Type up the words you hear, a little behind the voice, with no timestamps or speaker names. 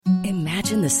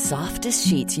Imagine the softest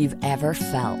sheets you've ever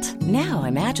felt. Now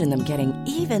imagine them getting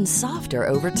even softer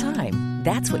over time.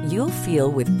 That's what you'll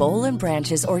feel with Boll and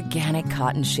Branch's organic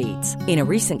cotton sheets. In a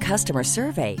recent customer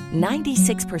survey,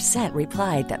 96%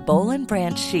 replied that Boll and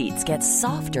Branch sheets get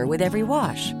softer with every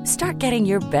wash. Start getting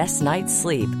your best night's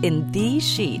sleep in these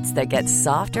sheets that get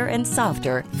softer and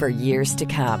softer for years to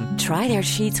come. Try their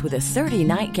sheets with a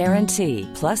 30-night guarantee.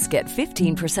 Plus, get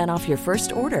 15% off your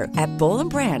first order at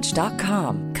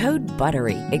bollandbranch.com. Code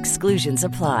BUTTERY. Exclusions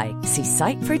apply. See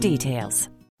site for details.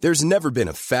 There's never been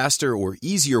a faster or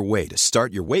easier way to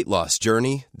start your weight loss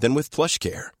journey than with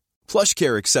PlushCare.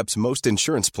 PlushCare accepts most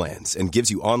insurance plans and gives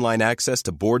you online access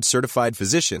to board-certified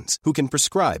physicians who can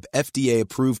prescribe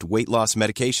FDA-approved weight loss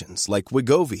medications like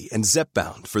Wegovy and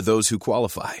Zepbound for those who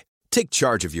qualify. Take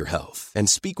charge of your health and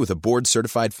speak with a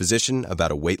board-certified physician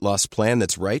about a weight loss plan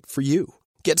that's right for you.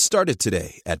 Get started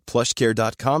today at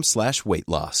plushcare.com/weight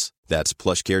loss. That's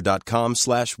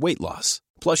plushcare.com/weight loss.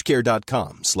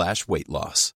 plushcare.com/weight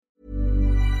loss.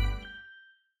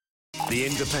 The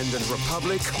Independent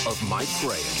Republic of Mike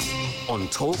Graham on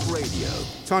Talk Radio.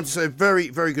 Time to say a very,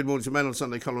 very good morning to Mail on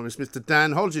Sunday columnist Mr.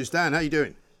 Dan Hodges. Dan, how you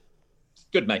doing?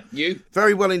 Good, mate. You?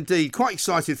 Very well indeed. Quite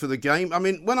excited for the game. I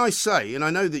mean, when I say, and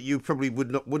I know that you probably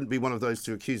wouldn't be one of those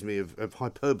to accuse me of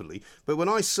hyperbole, but when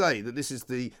I say that this is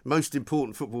the most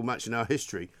important football match in our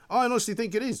history, I honestly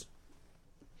think it is.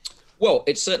 Well,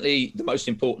 it's certainly the most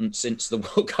important since the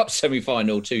World Cup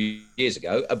semi-final 2 years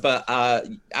ago. But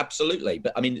absolutely.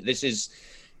 But I mean, this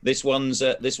one's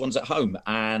at home,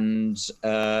 and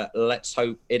let's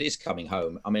hope it is coming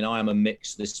home. I mean, I am a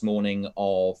mix this morning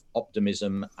of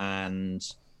optimism and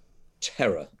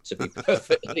terror, to be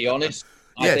perfectly honest.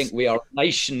 Yes. I think we are a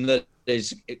nation that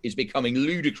is becoming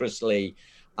ludicrously,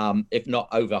 if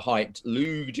not overhyped,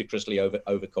 ludicrously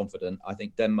overconfident. I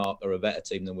think Denmark are a better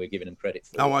team than we're giving them credit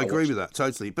for. Oh, I agree with that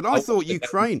totally. But I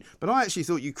actually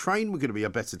thought Ukraine were going to be a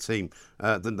better team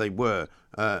than they were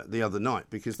the other night,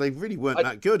 because they really weren't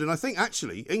that good. And I think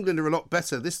actually England are a lot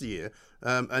better this year,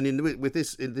 and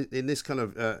in this kind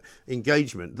of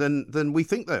engagement than we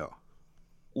think they are.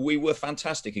 We were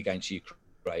fantastic against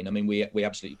Ukraine. I mean, we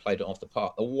absolutely played it off the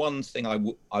park. The one thing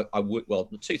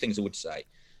the two things I would say.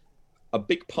 A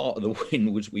big part of the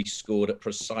win was we scored at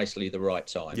precisely the right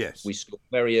time. Yes. We scored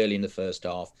very early in the first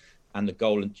half, and the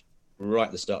goal right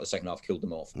at the start of the second half killed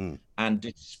them off. And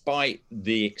despite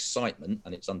the excitement,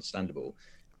 and it's understandable,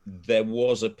 there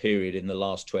was a period in the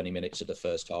last 20 minutes of the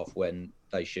first half when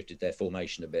they shifted their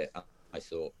formation a bit. I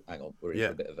thought, hang on, we're in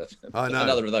for a bit of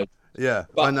another of those. Yeah,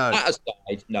 but I know. That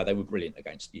aside, no, they were brilliant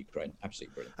against Ukraine.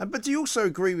 Absolutely brilliant. But do you also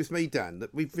agree with me, Dan,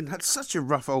 that we've had such a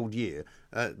rough old year,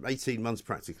 18 months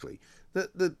practically,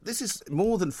 that this is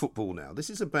more than football now. This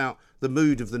is about the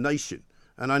mood of the nation.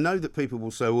 And I know that people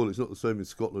will say, well, it's not the same in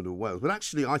Scotland or Wales. But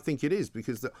actually, I think it is,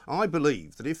 because I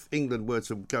believe that if England were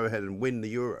to go ahead and win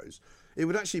the Euros, it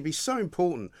would actually be so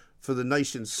important for the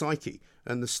nation's psyche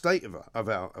and the state of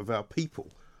our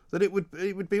people that it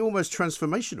would be almost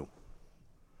transformational.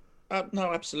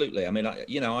 No, absolutely. I mean,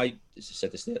 I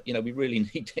said this. We really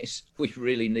need this. We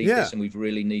really need this, and we've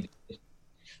really needed this.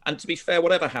 And to be fair,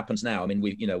 whatever happens now, I mean,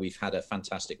 we've had a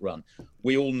fantastic run.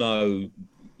 We all know,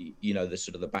 the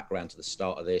sort of the background to the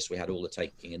start of this. We had all the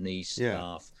taking a knee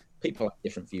stuff. People have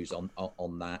different views on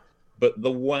that, but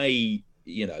the way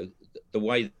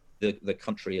the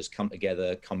country has come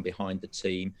together, come behind the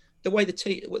team, the way the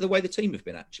team have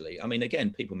been actually. I mean, again,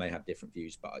 people may have different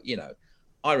views, but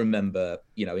I remember,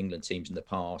 England teams in the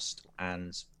past,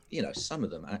 and some of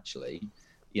them actually,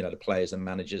 the players and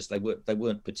managers, they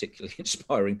weren't particularly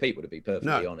inspiring people, to be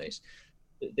perfectly honest.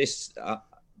 This,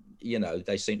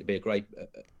 they seem to be a great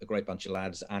bunch of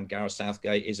lads, and Gareth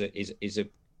Southgate is a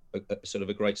sort of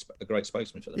a great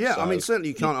spokesman for them. Yeah, so, I mean, certainly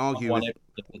you can't argue.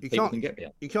 You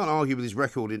can't argue with his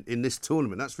record in this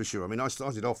tournament. That's for sure. I mean, I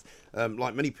started off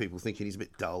like many people thinking he's a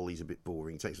bit dull, he's a bit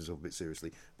boring, he takes himself a bit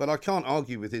seriously. But I can't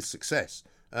argue with his success.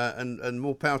 And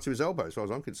more power to his elbow, as far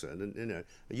as I'm concerned. And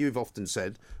you've often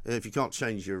said if you can't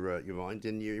change your mind,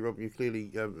 then you're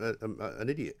clearly an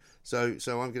idiot. So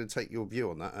I'm going to take your view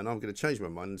on that, and I'm going to change my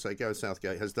mind and say Gareth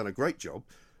Southgate has done a great job,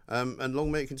 and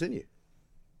long may it continue.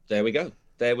 There we go.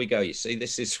 There we go. You see,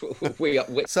 this is this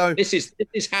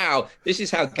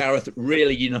is how Gareth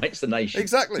really unites the nation.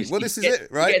 Exactly. Well, this is it,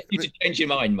 right? Get you to change your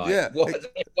mind, Mike. Yeah.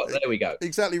 There we go.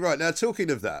 Exactly right. Now, talking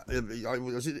of that,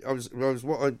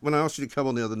 when I asked you to come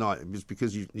on the other night, it was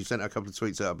because you sent a couple of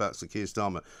tweets out about Sir Keir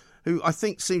Starmer, who I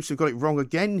think seems to have got it wrong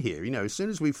again here. As soon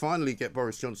as we finally get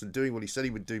Boris Johnson doing what he said he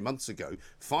would do months ago,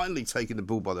 finally taking the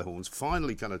bull by the horns,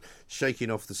 finally kind of shaking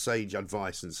off the sage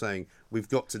advice and saying, we've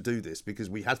got to do this because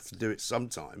we have to do it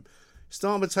sometime,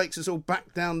 Starmer takes us all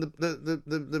back down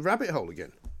the rabbit hole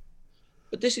again.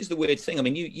 But this is the weird thing. I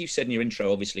mean, you said in your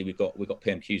intro, obviously we've got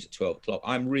PMQs at 12 o'clock.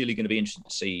 I'm really going to be interested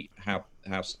to see how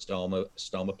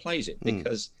Starmer plays it,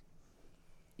 because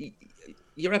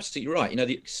you're absolutely right. You know,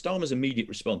 Starmer's immediate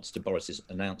response to Boris's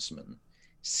announcement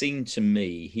seemed to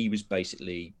me he was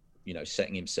basically, you know,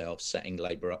 setting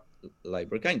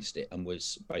Labour against it, and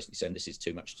was basically saying this is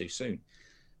too much too soon.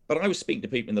 But I was speaking to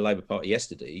people in the Labour Party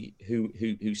yesterday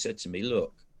who said to me,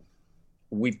 look,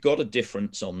 we've got a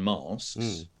difference on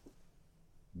masks.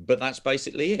 But that's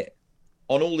basically it.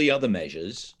 On all the other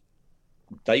measures,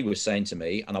 they were saying to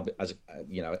me, and as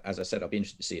I said, I'll be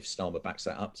interested to see if Starmer backs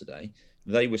that up today.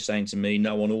 They were saying to me,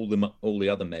 no, on all the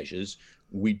other measures,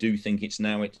 we do think it's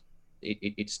now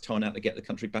it's time now to get the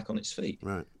country back on its feet.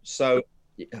 Right. So,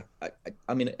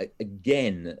 I mean,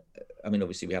 again, I mean,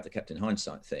 obviously we have the Captain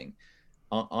Hindsight thing.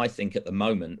 I think at the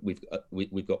moment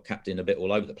we've got Captain a bit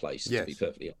all over the place, to be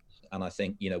perfectly honest. And I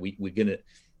think, you know, we're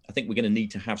gonna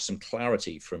need to have some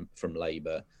clarity from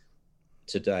Labour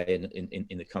today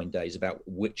in the coming days about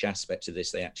which aspects of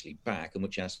this they actually back and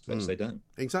which aspects they don't.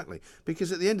 Exactly.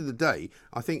 Because at the end of the day,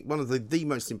 I think one of the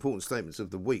most important statements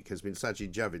of the week has been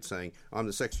Sajid Javid saying, I'm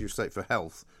the Secretary of State for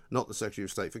Health, not the Secretary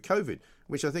of State for COVID,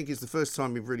 which I think is the first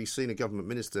time we've really seen a government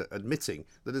minister admitting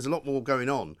that there's a lot more going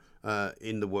on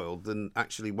in the world than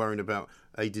actually worrying about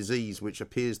a disease which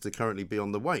appears to currently be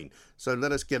on the wane. So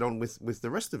let us get on with the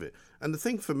rest of it. And the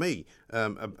thing for me,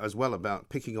 as well, about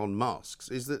picking on masks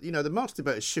is that, you know, the mask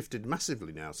debate has shifted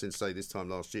massively now since, say, this time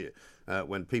last year,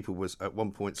 when people was at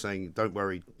one point saying, don't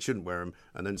worry, shouldn't wear them,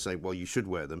 and then saying, well, you should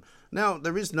wear them. Now,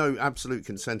 there is no absolute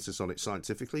consensus on it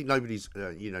scientifically. Nobody's,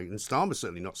 and Starmer's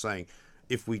certainly not saying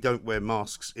if we don't wear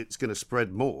masks, it's going to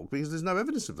spread more, because there's no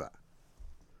evidence of that.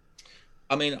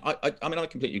 I mean, I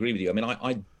completely agree with you. I mean,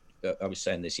 I was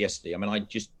saying this yesterday. I mean, I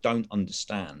just don't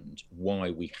understand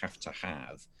why we have to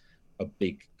have a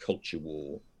big culture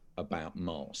war about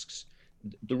masks.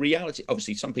 The reality,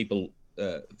 obviously, some people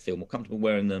feel more comfortable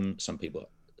wearing them. Some people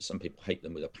hate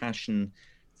them with a passion.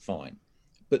 Fine,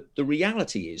 but the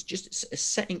reality is just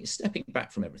stepping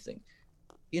back from everything.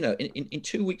 You know, in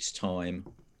 2 weeks' time,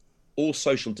 all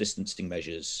social distancing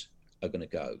measures are going to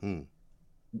go.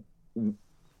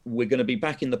 We're going to be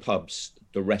back in the pubs,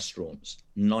 the restaurants,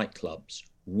 nightclubs,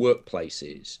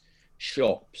 workplaces,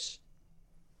 shops,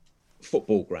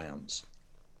 football grounds,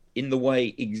 in the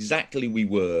way exactly we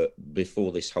were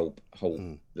before this whole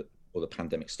the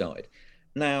pandemic started.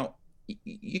 Now,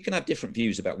 you can have different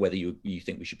views about whether you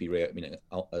think we should be reopening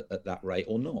at that rate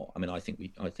or not. I mean, I think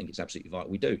it's absolutely vital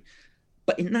we do.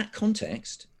 But in that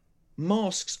context,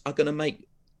 masks are going to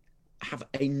have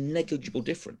a negligible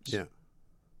difference. Yeah.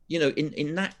 You know,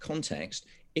 in that context,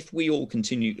 if we all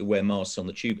continue to wear masks on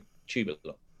the tube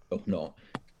or not,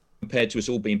 compared to us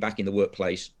all being back in the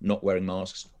workplace, not wearing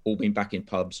masks, all being back in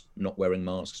pubs, not wearing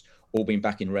masks, all being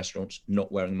back in restaurants, not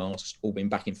wearing masks, all being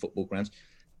back in football grounds,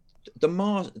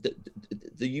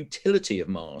 the utility of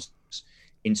masks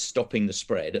in stopping the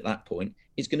spread at that point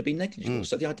is going to be negligible.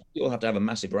 So the idea you all have to have a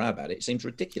massive row about it seems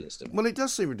ridiculous to me. Well, it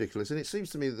does seem ridiculous, and it seems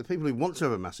to me that the people who want to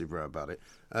have a massive row about it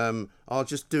are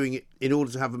just doing it in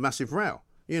order to have a massive row.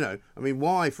 You know, I mean,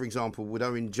 why, for example, would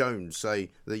Owen Jones say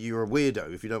that you're a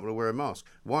weirdo if you don't want to wear a mask?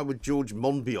 Why would George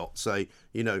Monbiot say,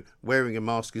 you know, wearing a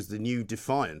mask is the new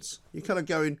defiance? You're kind of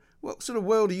going, what sort of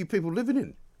world are you people living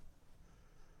in?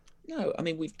 No, I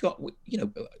mean, we've got,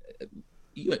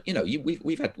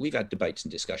 we've had debates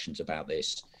and discussions about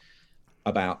this,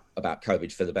 about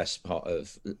COVID for the best part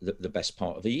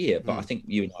of a year. But I think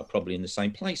you and I are probably in the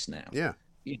same place now. Yeah.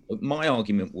 My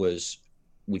argument was,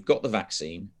 we've got the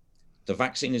vaccine. The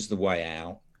vaccine is the way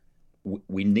out.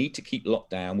 We need to keep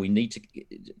lockdown. We need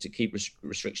to keep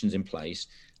restrictions in place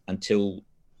until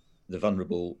the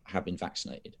vulnerable have been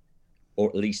vaccinated, or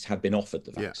at least have been offered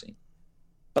the vaccine.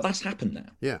 But that's happened now.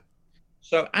 Yeah.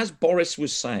 So as Boris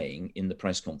was saying in the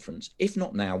press conference, if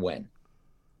not now, when?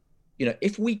 You know,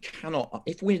 if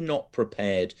we're not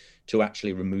prepared to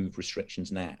actually remove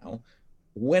restrictions now,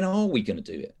 when are we going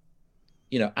to do it?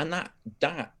 You know, and that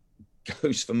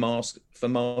goes for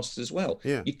masks as well.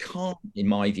 Yeah. You can't, in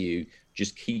my view,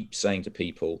 just keep saying to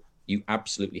people, you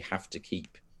absolutely have to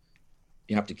keep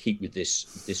with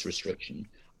this restriction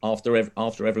after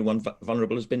everyone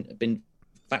vulnerable has been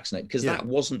vaccinated, because that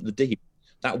wasn't the deal.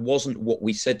 That wasn't what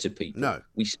we said to people. No.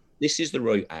 This is the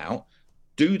route out.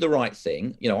 Do the right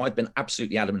thing. You know, I've been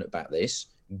absolutely adamant about this.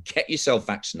 Get yourself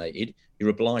vaccinated. You're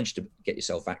obliged to get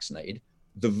yourself vaccinated.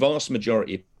 The vast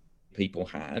majority of people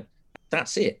had.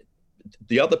 That's it.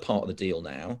 The other part of the deal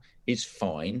now is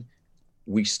fine.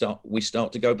 we start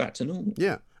to go back to normal.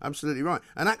 Yeah, absolutely right.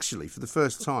 And actually, for the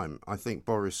first time, I think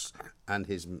Boris and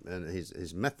his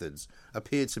methods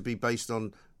appear to be based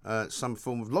on some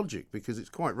form of logic, because it's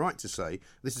quite right to say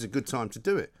this is a good time to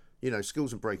do it. You know,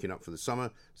 schools are breaking up for the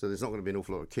summer, so there's not going to be an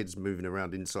awful lot of kids moving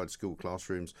around inside school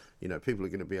classrooms. You know, people are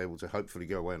going to be able to hopefully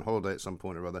go away on holiday at some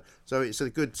point or other. So it's a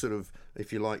good sort of,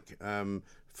 if you like,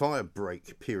 fire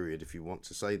break period, if you want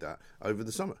to say that, over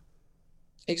the summer.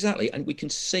 Exactly. And we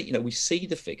can see, you know, we see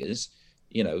the figures.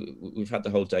 You know, we've had the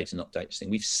whole data not data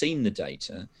thing. We've seen the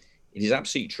data. It is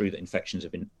absolutely true that infections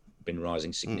have been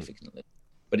rising significantly.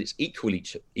 But it's equally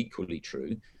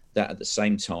true that at the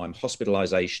same time,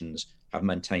 hospitalizations have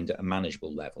maintained at a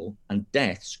manageable level, and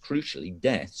deaths, crucially,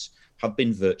 have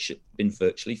been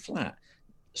virtually flat.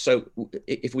 So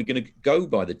if we're going to go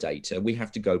by the data, we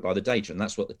have to go by the data, and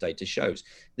that's what the data shows.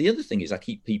 The other thing is, I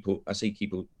see people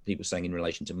saying in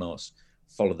relation to masks,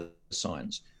 follow the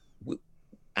science.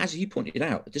 As you pointed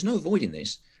out, there's no avoiding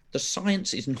this. The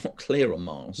science is not clear on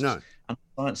masks. No. And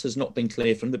science has not been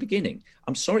clear from the beginning.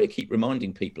 I'm sorry to keep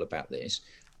reminding people about this.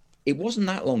 It wasn't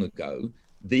that long ago.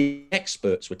 The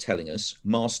experts were telling us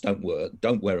masks don't work,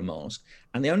 don't wear a mask.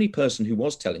 And the only person who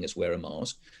was telling us wear a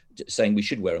mask, saying we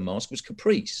should wear a mask, was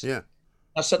Caprice. Yeah.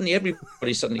 Now suddenly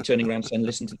everybody's suddenly turning around saying,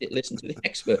 listen to the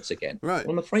experts again. Right.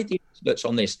 Well, I'm afraid the experts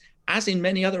on this, as in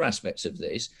many other aspects of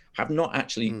this, have not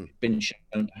actually been shown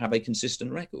to have a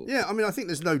consistent record. Yeah, I mean, I think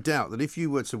there's no doubt that if you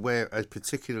were to wear a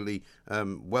particularly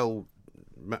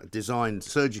designed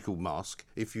surgical mask,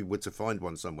 if you were to find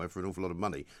one somewhere for an awful lot of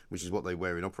money, which is what they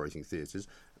wear in operating theatres,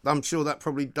 I'm sure that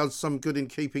probably does some good in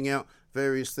keeping out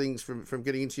various things from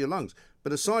getting into your lungs.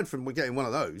 But aside from getting one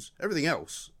of those, everything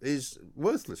else is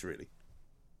worthless, really.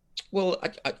 Well,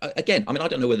 again, I mean, I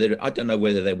don't know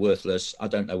whether they're worthless. I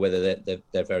don't know whether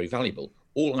they're very valuable.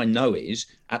 All I know is,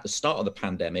 at the start of the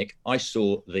pandemic, I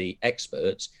saw the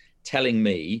experts telling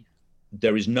me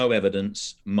there is no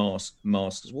evidence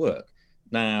masks work.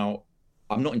 Now,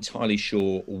 I'm not entirely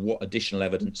sure what additional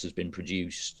evidence has been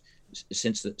produced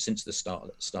since the start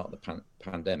of the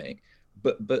pandemic,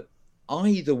 but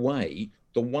either way,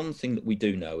 the one thing that we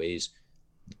do know is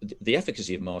the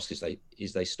efficacy of masks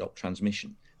is they stop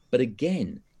transmission. But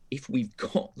again, if we've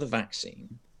got the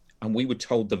vaccine, and we were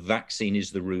told the vaccine is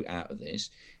the route out of this,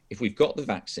 if we've got the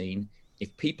vaccine,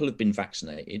 if people have been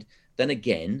vaccinated, then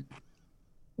again,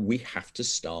 we have to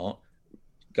start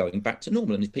going back to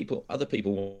normal. And if other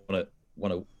people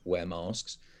want to wear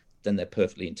masks, then they're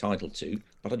perfectly entitled to.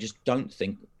 But I just don't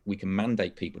think we can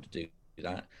mandate people to do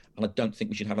that. And I don't think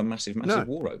we should have a massive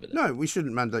war over this. No, we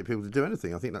shouldn't mandate people to do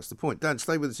anything. I think that's the point. Dan,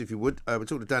 stay with us if you would. We're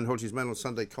talking to Dan Hodges, Mail on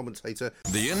Sunday commentator.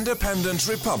 The Independent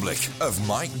Republic of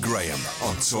Mike Graham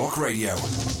on Talk Radio.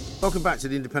 Welcome back to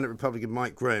the Independent Republic of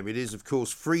Mike Graham. It is, of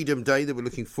course, Freedom Day that we're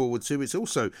looking forward to. It's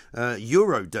also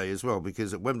Euro Day as well,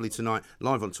 because at Wembley tonight,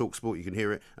 live on TalkSport, you can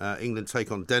hear it, England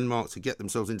take on Denmark to get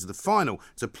themselves into the final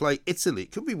to play Italy.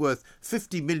 It could be worth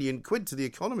 50 million quid to the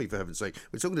economy, for heaven's sake.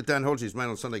 We're talking to Dan Hodges,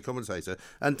 Mail on Sunday commentator.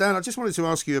 And Dan, I just wanted to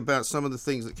ask you about some of the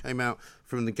things that came out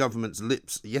from the government's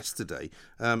lips yesterday.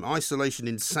 Isolation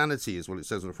insanity is what it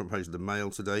says on the front page of the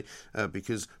Mail today,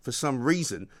 because for some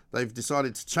reason they've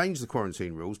decided to change the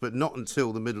quarantine rules, but not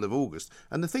until the middle of August.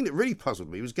 And the thing that really puzzled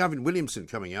me was Gavin Williamson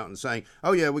coming out and saying,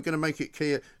 oh yeah, we're going to make it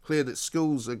clear that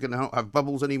schools are going to not have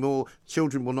bubbles anymore,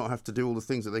 children will not have to do all the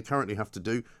things that they currently have to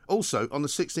do. Also, on the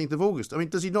 16th of August. I mean,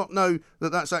 does he not know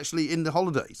that that's actually in the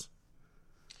holidays?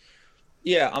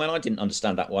 Yeah, I mean, I didn't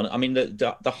understand that one. I mean,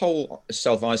 the whole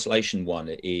self-isolation one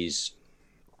is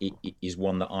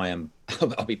one that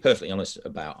I'll be perfectly honest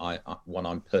about, one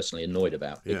I'm personally annoyed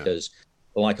about, because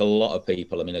like a lot of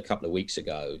people, I mean, a couple of weeks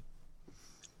ago,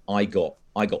 I got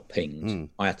pinged.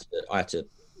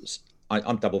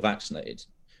 I'm double vaccinated.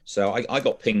 So I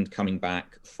got pinged coming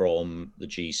back from the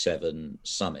G7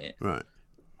 summit. Right.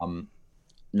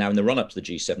 Now, in the run-up to the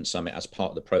G7 summit, as part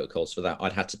of the protocols for that,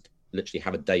 I'd had to literally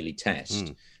have a daily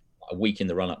test. A week in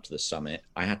the run-up to the summit,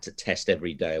 I had to test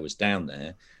every day I was down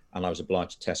there, and I was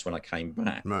obliged to test when I came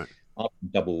back. Right.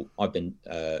 I've been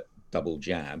double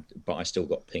jabbed, but I still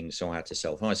got pinged, so I had to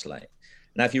self-isolate.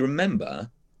 Now, if you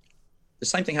remember, the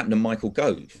same thing happened to Michael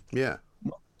Gove. Yeah.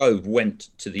 Michael Gove went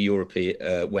to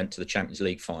the Champions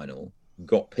League final,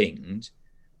 got pinged,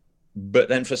 but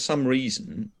then for some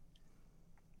reason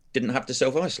didn't have to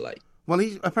self-isolate. Well,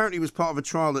 he apparently was part of a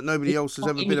trial that nobody else has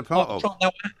ever been a part of.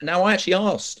 Now, I actually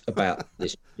asked about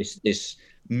this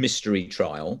mystery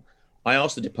trial. I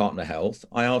asked the Department of Health.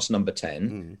 I asked Number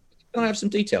 10. Can I have some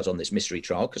details on this mystery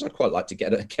trial? Because I'd quite like to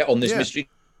get on this mystery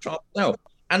trial now.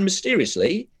 And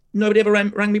mysteriously, nobody ever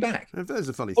rang me back. There's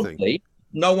a funny thing.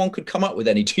 no one could come up with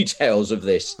any details of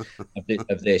this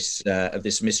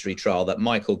mystery trial that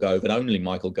Michael Gove, and only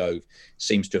Michael Gove,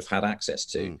 seems to have had access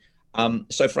to.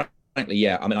 So frankly,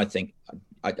 yeah, I mean, I think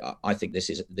this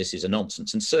is a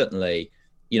nonsense, and certainly,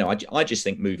 I just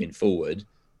think moving forward,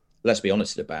 let's be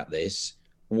honest about this.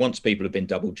 Once people have been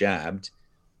double jabbed,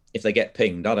 if they get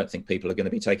pinged, I don't think people are going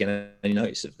to be taking any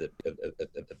notice of the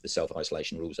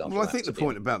self-isolation rules after that. Well, I think the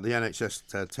point about the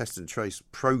NHS test and trace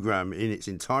programme in its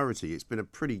entirety, it's been a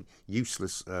pretty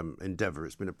useless endeavour.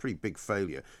 It's been a pretty big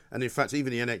failure. And in fact,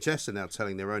 even the NHS are now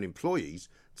telling their own employees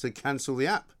to cancel the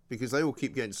app because they all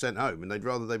keep getting sent home and they'd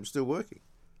rather they were still working.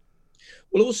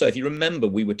 Well, also, if you remember,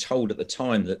 we were told at the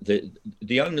time that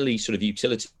the only sort of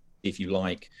utility, if you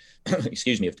like,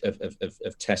 excuse me,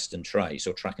 of test and trace,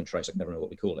 or track and trace, I can never know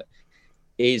what we call it,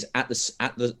 is at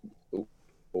the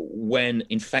when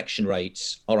infection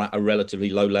rates are at a relatively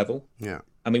low level. Yeah.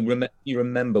 I mean, you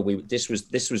remember this was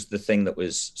the thing that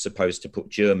was supposed to put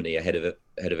Germany ahead of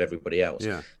everybody else.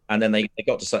 Yeah. And then they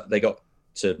got to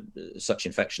such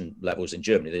infection levels in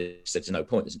Germany, they said there's no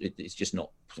point. It's just not.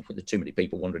 There's too many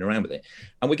people wandering around with it,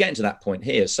 and we're getting to that point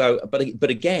here. So, but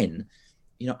again,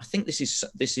 I think this is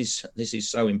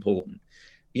so important.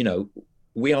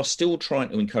 We are still trying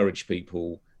to encourage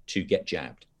people to get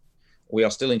jabbed. We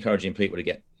are still encouraging people to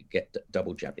get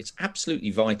double jabbed. It's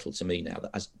absolutely vital to me now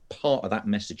that as part of that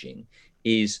messaging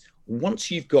is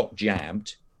once you've got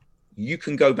jabbed, you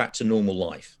can go back to normal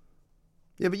life.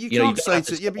 Yeah, but you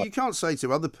can't say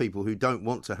to other people who don't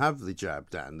want to have the jab,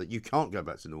 Dan, that you can't go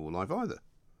back to normal life either.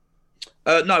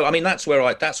 No, I mean that's where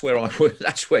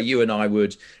you and I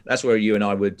would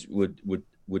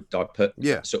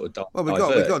yeah. sort of well, we've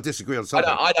got to disagree on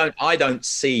something. I don't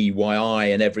see why I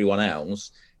and everyone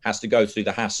else has to go through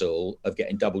the hassle of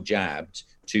getting double jabbed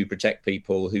to protect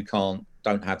people who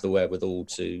don't have the wherewithal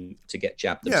to get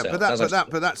jabbed themselves. Yeah,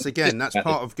 but that's again, that's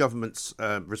part of government's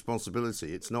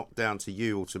responsibility. It's not down to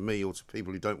you or to me or to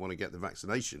people who don't want to get the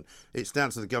vaccination. It's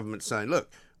down to the government saying, look,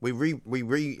 we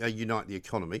reunite the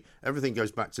economy. Everything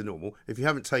goes back to normal. If you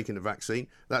haven't taken the vaccine,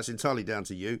 that's entirely down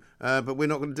to you. But we're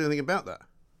not going to do anything about that.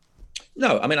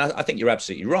 No, I mean, I think you're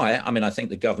absolutely right. I mean,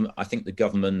 the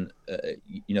government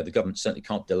certainly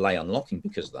can't delay unlocking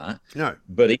because of that. No.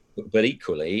 But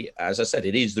equally, as I said,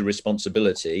 it is the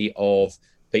responsibility of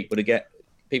people to get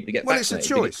vaccinated. Well, it's a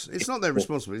choice. It's not their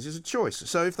responsibility. It's a choice.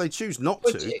 So if they choose not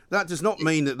to, that does not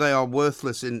mean that they are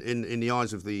worthless in the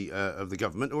eyes of the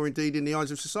government or indeed in the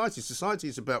eyes of society. Society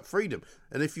is about freedom.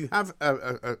 And if you have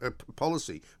a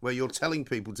policy where you're telling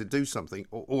people to do something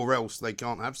or else they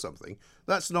can't have something,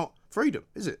 that's not freedom,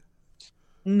 is it?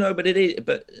 No, but it is.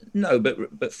 But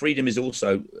freedom is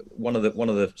also one of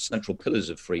the central pillars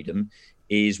of freedom.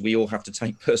 Is we all have to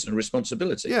take personal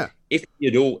responsibility. Yeah. If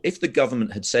the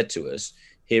government had said to us,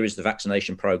 here is the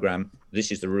vaccination program, this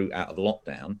is the route out of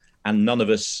lockdown, and none of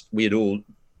us, we had all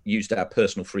used our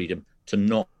personal freedom to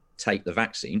not take the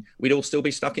vaccine, we'd all still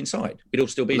be stuck inside. We'd all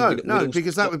still be... No,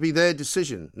 because that would be their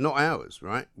decision, not ours,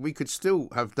 right? We could still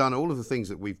have done all of the things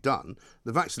that we've done.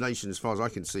 The vaccination, as far as I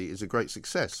can see, is a great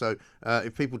success. So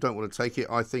if people don't want to take it,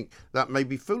 I think that may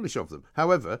be foolish of them.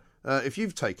 However, if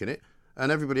you've taken it, and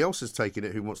everybody else has taken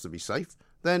it who wants to be safe,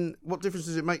 then what difference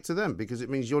does it make to them? Because it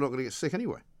means you're not going to get sick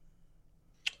anyway.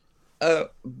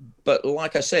 But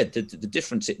like I said, the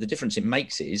difference it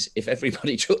makes is if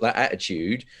everybody took that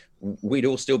attitude, we'd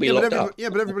all still be locked up. Yeah,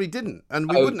 but everybody didn't, and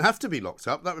we wouldn't have to be locked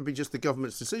up. That would be just the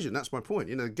government's decision. That's my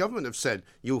point. The government have said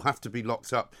you'll have to be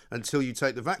locked up until you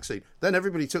take the vaccine. Then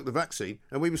everybody took the vaccine,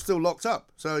 and we were still locked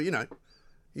up. So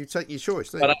you take your choice.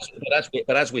 But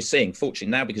as we're seeing,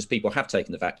 fortunately now, because people have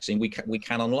taken the vaccine, we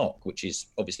can unlock, which is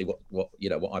obviously what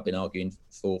I've been arguing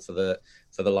for the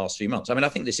last few months. I mean, I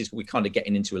think we're kind of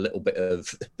getting into a little bit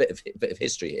of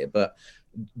history here, but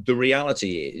the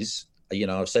reality is,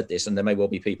 I've said this, and there may well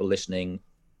be people listening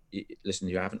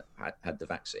who haven't had the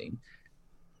vaccine.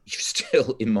 You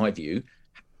still, in my view,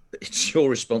 it's your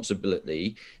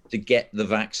responsibility to get the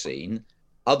vaccine.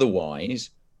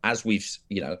 Otherwise, as we saw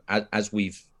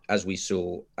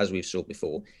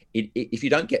before, if you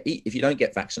don't get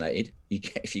vaccinated,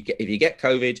 if you get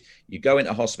COVID, you go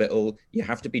into hospital, you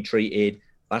have to be treated.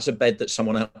 That's a bed that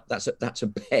that's a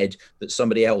bed that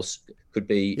somebody else could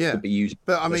be using.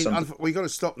 But I mean, we've got to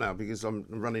stop now because I'm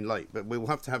running late. But we will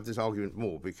have to have this argument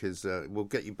more because we'll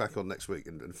get you back on next week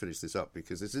and finish this up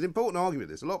because it's an important argument.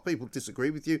 There's a lot of people disagree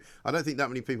with you. I don't think that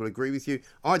many people agree with you.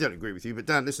 I don't agree with you. But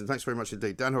Dan, listen, thanks very much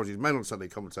indeed. Dan Hodges, Mail on Sunday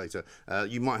commentator.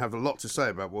 You might have a lot to say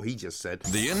about what he just said.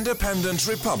 The Independent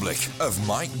Republic of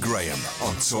Mike Graham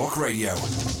on Talk Radio.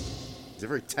 It's a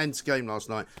very tense game last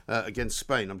night against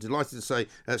Spain. I'm delighted to say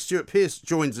Stuart Pearce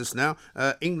joins us now,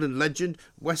 England legend,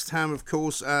 West Ham, of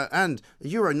course, and a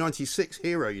Euro 96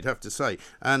 hero, you'd have to say.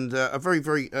 And a very,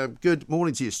 very good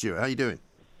morning to you, Stuart. How are you doing?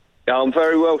 I'm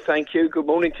very well, thank you. Good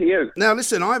morning to you. Now,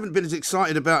 listen, I haven't been as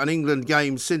excited about an England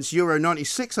game since Euro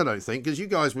 96, I don't think, because you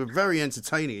guys were very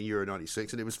entertaining in Euro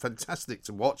 96, and it was fantastic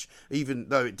to watch, even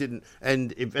though it didn't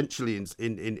end eventually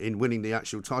in winning the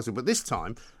actual title. But this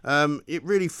time, it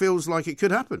really feels like it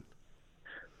could happen.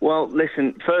 Well,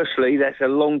 listen, firstly, that's a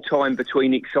long time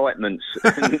between excitements.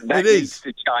 That needs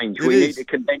to change. We need to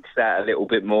condense that a little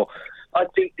bit more. I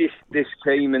think this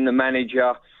team and the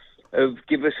manager have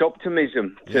given us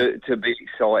optimism to be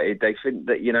excited. They think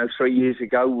that, 3 years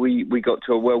ago we got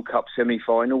to a World Cup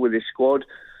semi-final with this squad.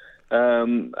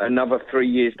 Another 3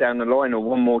 years down the line, or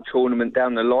one more tournament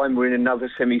down the line, we're in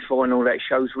another semi-final. That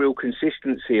shows real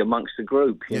consistency amongst the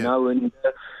group, you know, and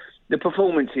the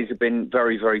performances have been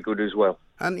very, very good as well.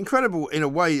 And incredible in a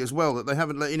way as well that they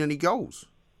haven't let in any goals.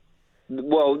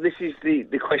 Well, this is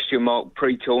the question mark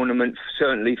pre-tournament.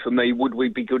 Certainly for me, would we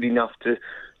be good enough to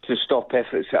stop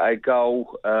efforts at a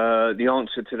goal? The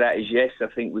answer to that is yes. I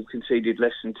think we've conceded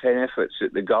less than 10 efforts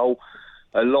at the goal.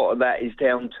 A lot of that is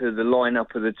down to the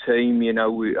lineup of the team.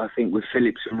 I think with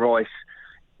Phillips and Rice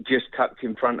just tucked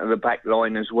in front of the back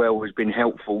line as well has been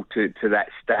helpful to that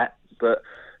stat. But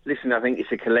listen, I think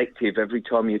it's a collective. Every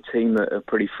time your team are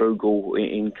pretty frugal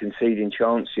in conceding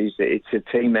chances, it's a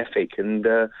team ethic, and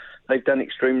they've done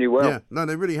extremely well. Yeah, no,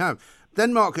 they really have.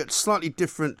 Denmark at slightly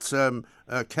different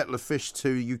kettle of fish to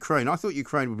Ukraine. I thought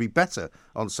Ukraine would be better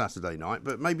on Saturday night,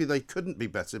 but maybe they couldn't be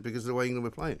better because of the way England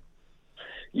were playing.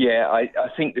 Yeah, I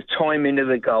think the timing of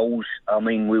the goals,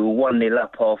 we were 1-0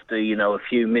 up after, a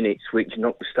few minutes, which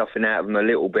knocked the stuffing out of them a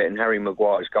little bit, and Harry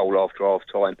Maguire's goal after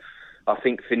half-time, I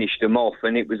think, finished them off,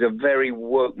 and it was a very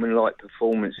workmanlike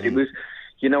performance. It was...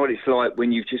 You know what it's like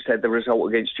when you've just had the result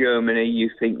against Germany, you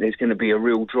think there's going to be a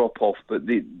real drop-off. But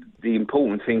the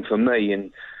important thing for me,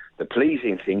 and the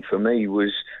pleasing thing for me,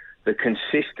 was the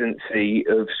consistency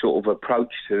of sort of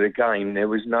approach to the game. There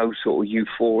was no sort of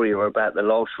euphoria about the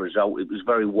last result. It was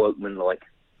very workmanlike.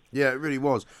 Yeah, it really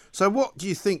was. So what do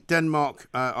you think Denmark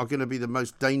are going to be the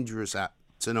most dangerous at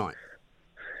tonight?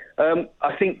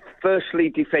 I think, firstly,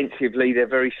 defensively, they're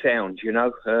very sound,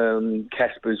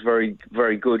 Kasper's very,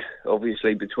 very good,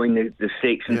 obviously, between the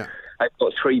six. And they've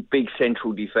got three big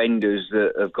central defenders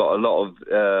that have got a lot of...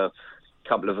 a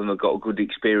couple of them have got a good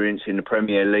experience in the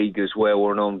Premier League as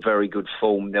well and on very good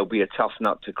form. They'll be a tough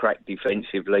nut to crack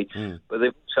defensively. But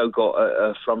they've also got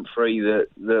a front three that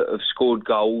have scored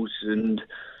goals, and...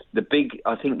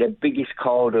 I think their biggest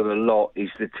card of the lot is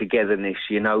the togetherness.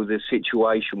 The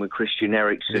situation with Christian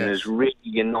Eriksen has really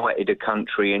united a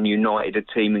country and united a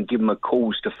team and given them a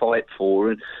cause to fight for.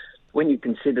 And when you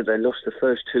consider they lost the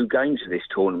first two games of this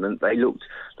tournament, they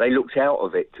looked out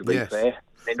of it, to be fair.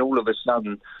 Then all of a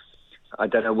sudden, I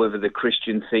don't know whether the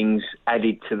Christian things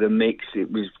added to the mix.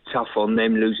 It was tough on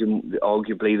them, losing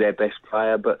arguably their best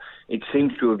player, but it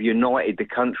seems to have united the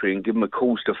country and given them a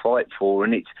cause to fight for.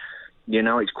 And it's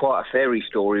quite a fairy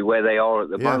story where they are at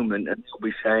the moment, and they'll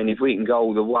be saying, if we can go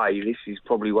all the way, this is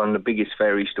probably one of the biggest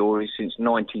fairy stories since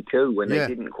 '92 when they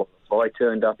didn't qualify,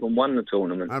 turned up and won the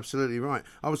tournament. Absolutely right.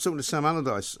 I was talking to Sam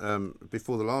Allardyce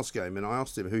before the last game, and I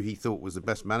asked him who he thought was the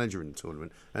best manager in the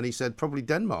tournament, and he said probably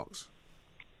Denmark's.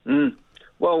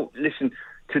 Well, listen,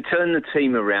 to turn the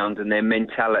team around and their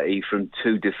mentality from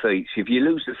two defeats, if you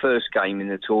lose the first game in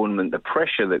the tournament, the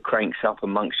pressure that cranks up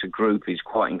amongst the group is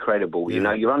quite incredible.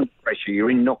 You're under pressure, you're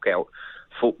in knockout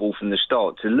football from the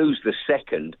start. To lose the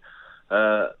second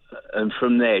and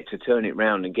from there to turn it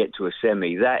round and get to a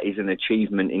semi, that is an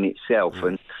achievement in itself.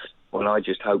 And well, I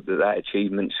just hope that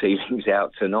achievement ceiling's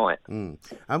out tonight. And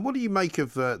what do you make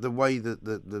of the way that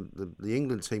the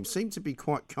England team seem to be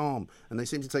quite calm, and they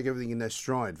seem to take everything in their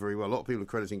stride very well? A lot of people are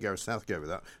crediting Gareth Southgate with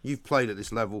that. You've played at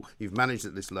this level, you've managed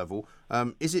at this level.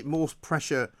 Is it more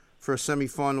pressure for a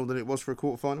semi-final than it was for a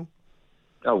quarter-final?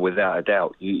 Oh, without a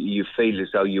doubt. You feel as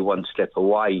though you're one step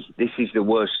away. This is the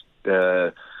worst...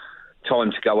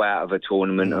 time to go out of a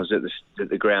tournament. I was at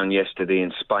the ground yesterday,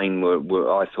 and Spain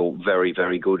were I thought, very,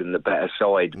 very good and the better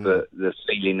side. But the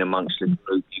feeling amongst the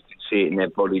group, you could see it in their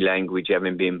body language,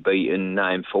 having been beaten,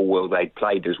 knowing full well they'd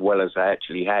played as well as they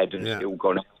actually had and still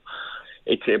gone out.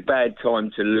 It's a bad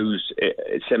time to lose.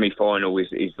 A semi-final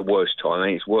is the worst time. I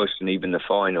mean, it's worse than even the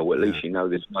final. At least you know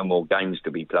there's no more games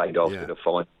to be played after the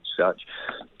final as such.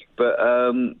 But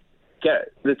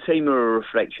the team are a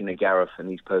reflection of Gareth and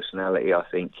his personality. I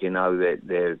think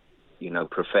they're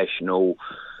professional,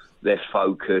 they're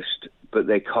focused, but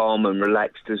they're calm and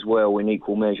relaxed as well in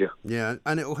equal measure. Yeah,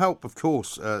 and it will help, of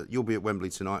course. You'll be at Wembley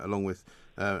tonight, along with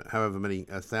however many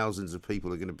thousands of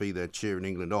people are going to be there cheering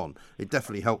England on. It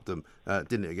definitely helped them,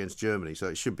 didn't it, against Germany? So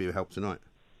it should be a help tonight.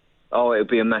 Oh, it'll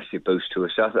be a massive boost to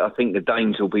us. I think the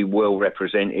Danes will be well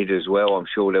represented as well. I'm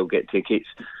sure they'll get tickets.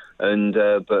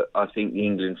 But I think the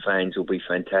England fans will be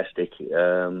fantastic.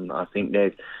 I think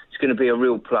it's going to be a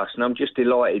real plus. And I'm just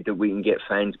delighted that we can get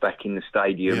fans back in the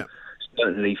stadium,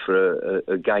 certainly for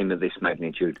a game of this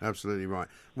magnitude. Absolutely right.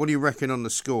 What do you reckon on the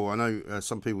score? I know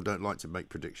some people don't like to make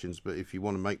predictions, but if you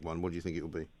want to make one, what do you think it will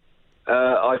be?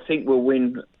 I think we'll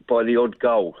win by the odd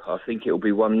goal. I think it'll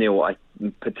be 1-0. I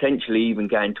potentially even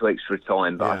go into extra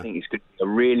time, but I think it's going to be a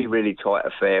really, really tight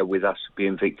affair with us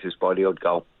being victors by the odd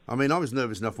goal. I mean, I was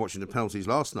nervous enough watching the penalties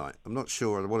last night. I'm not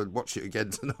sure I want to watch it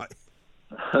again tonight.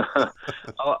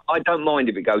 I don't mind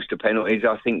if it goes to penalties.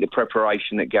 I think the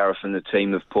preparation that Gareth and the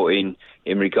team have put in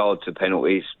regard to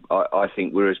penalties, I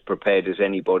think we're as prepared as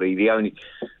anybody. The only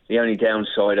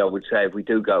downside I would say, if we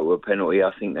do go to a penalty,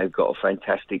 I think they've got a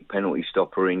fantastic penalty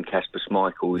stopper in Kasper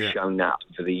Schmeichel, who's shown that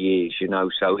for the years,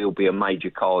 so he'll be a major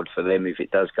card for them if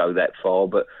it does go that far.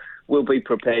 But we'll be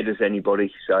prepared as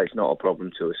anybody, so it's not a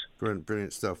problem to us.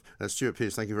 Brilliant stuff. Stuart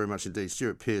Pearce, thank you very much indeed.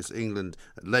 Stuart Pearce, England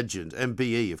legend,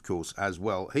 MBE, of course, as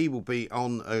well. He will be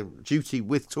on duty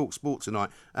with TalkSport tonight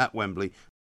at Wembley.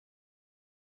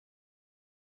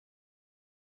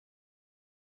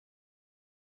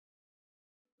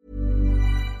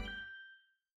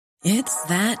 It's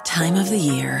that time of the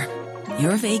year.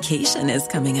 Your vacation is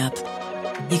coming up.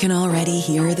 You can already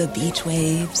hear the beach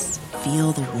waves,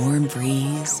 feel the warm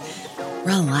breeze,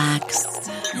 relax,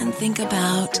 and think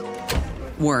about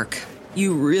work.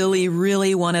 You really,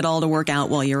 really want it all to work out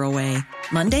while you're away.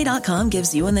 Monday.com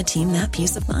gives you and the team that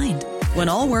peace of mind. When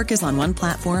all work is on one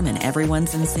platform and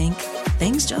everyone's in sync,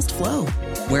 things just flow.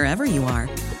 Wherever you are,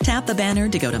 tap the banner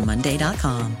to go to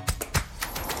Monday.com.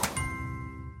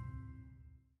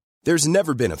 There's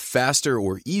never been a faster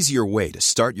or easier way to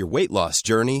start your weight loss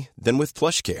journey than with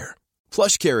PlushCare.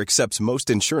 PlushCare accepts most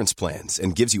insurance plans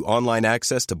and gives you online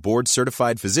access to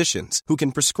board-certified physicians who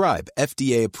can prescribe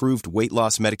FDA-approved weight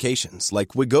loss medications like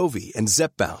Wegovy and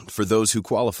Zepbound for those who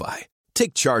qualify.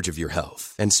 Take charge of your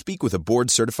health and speak with a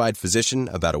board-certified physician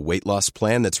about a weight loss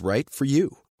plan that's right for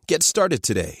you. Get started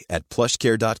today at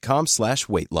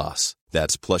plushcare.com/weight loss.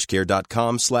 That's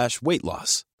plushcare.com/weight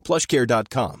loss.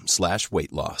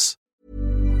 plushcare.com/weight loss.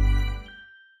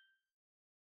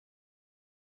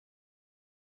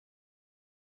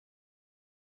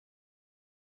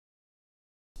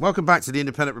 Welcome back to the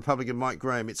Independent Republican, Mike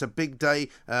Graham. It's a big day.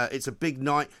 It's a big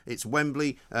night. It's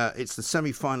Wembley. It's the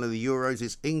semi-final of the Euros.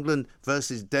 It's England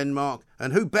versus Denmark.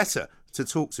 And who better to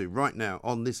talk to right now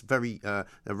on this very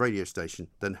radio station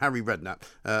than Harry Redknapp?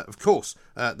 Of course,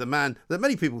 the man that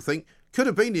many people think could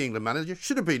have been the England manager,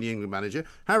 should have been the England manager.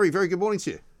 Harry, very good morning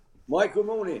to you. Mike, good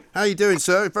morning. How are you doing,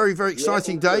 sir? Very, very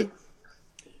exciting day.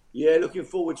 Yeah, looking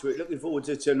forward to it. Looking forward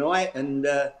to tonight, and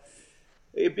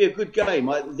it'd be a good game.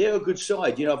 They're a good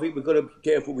side. I think we've got to be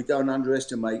careful we don't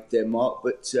underestimate Denmark,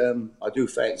 but I do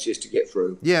fancy us to get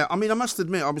through. Yeah, I mean, I must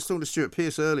admit, I was talking to Stuart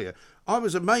Pearce earlier. I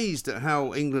was amazed at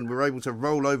how England were able to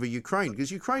roll over Ukraine, because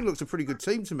Ukraine looked a pretty good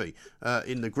team to me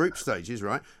in the group stages,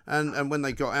 right? And when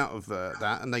they got out of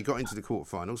that and they got into the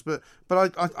quarterfinals. But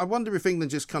I wonder if England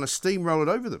just kind of steamrolled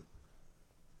over them.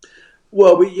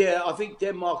 Well, I think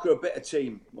Denmark are a better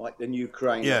team, Mike, than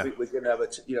Ukraine. Yeah. I think we're going to have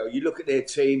you look at their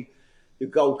team. The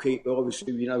goalkeeper,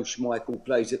 obviously, Schmeichel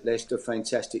plays at Leicester,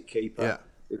 fantastic keeper. Yeah.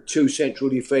 The two central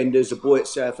defenders, the boy at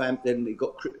Southampton, they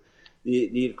got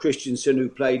the Christensen who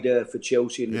played for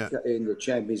Chelsea in the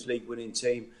Champions League winning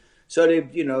team. So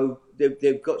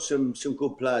they've got some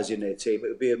good players in their team.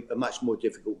 It'll be a much more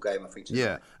difficult game, I think. Tonight.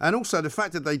 Yeah, and also the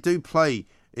fact that they do play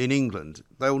in England,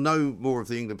 they'll know more of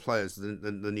the England players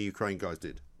than the Ukraine guys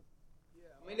did. Yeah,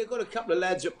 I mean they've got a couple of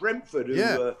lads at Brentford who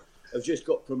have just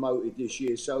got promoted this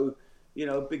year. So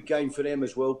a big game for them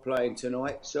as well, playing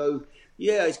tonight. So,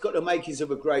 it's got the makings of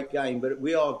a great game, but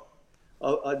we are,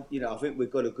 I think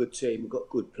we've got a good team. We've got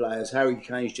good players. Harry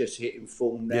Kane's just hitting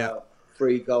form now,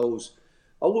 3 goals.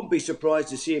 I wouldn't be surprised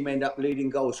to see him end up leading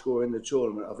goal scorer in the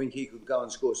tournament. I think he could go and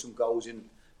score some goals in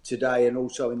today and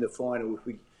also in the final if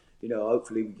we,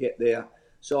 hopefully we get there.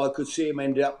 So I could see him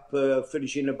end up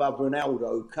finishing above Ronaldo,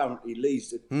 who currently leads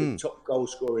the top goal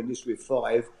scorer in this with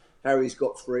 5. Harry's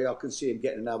got 3. I can see him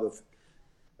getting another.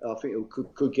 I think he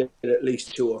could get at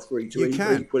least 2 or 3 to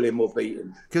equal him or beat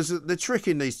him. Because the trick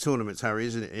in these tournaments, Harry,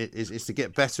 isn't it, is to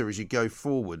get better as you go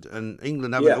forward. And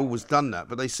England haven't always done that,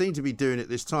 but they seem to be doing it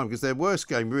this time because their worst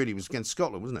game really was against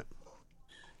Scotland, wasn't it?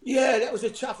 Yeah, that was the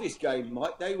toughest game,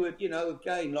 Mike. They were,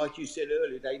 again, like you said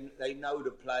earlier, they know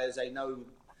the players, they know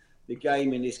the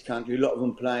game in this country. A lot of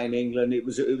them play in England. It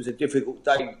was a difficult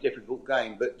difficult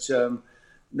game, but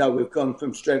no, we've gone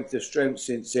from strength to strength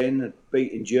since then.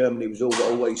 Beating Germany was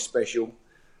always special,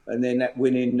 and then that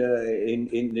winning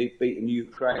beating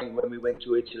Ukraine when we went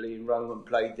to Italy in Rome and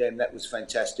played them, that was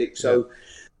fantastic. So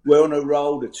we're on a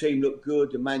roll. The team looked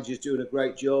good. The manager's doing a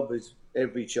great job. There's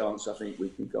every chance I think we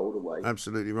can go all the way.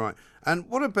 Absolutely right. And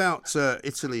what about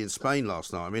Italy and Spain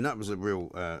last night? I mean, that was a real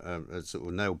sort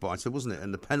of nail biter, wasn't it?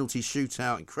 And the penalty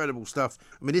shootout, incredible stuff.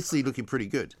 I mean, Italy looking pretty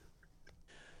good.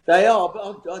 They are, but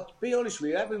I'll be honest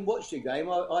with you, having watched the game,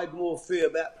 I had more fear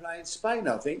about playing Spain.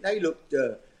 I think they looked,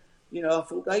 I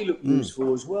thought they looked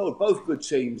useful as well. Both good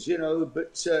teams,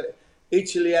 but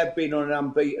Italy have been on an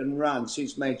unbeaten run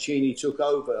since Mancini took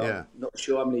over. Yeah. I'm not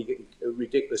sure how many, a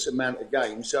ridiculous amount of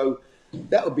games. So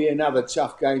that would be another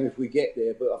tough game if we get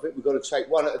there. But I think we've got to take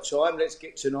one at a time. Let's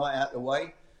get tonight out of the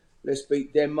way. Let's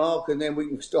beat Denmark, and then we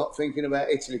can start thinking about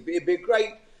Italy. It'd be a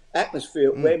great atmosphere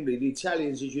at Wembley. The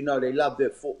Italians, as you know, they love their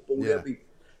football. Yeah.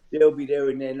 They'll be there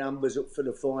in their numbers up for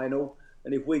the final.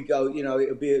 And if we go,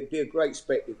 it'll be a great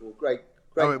spectacle, great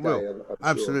day. Will.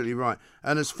 Absolutely right.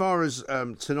 And as far as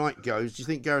tonight goes, do you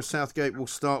think Gareth Southgate will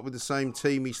start with the same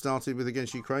team he started with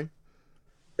against Ukraine?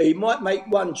 He might make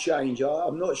one change.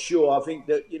 I'm not sure. I think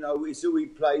that it's who he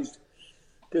plays.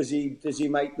 Does he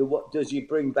make does he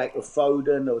bring back a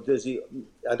Foden, or does he?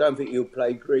 I don't think he'll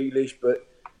play Grealish, but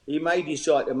he may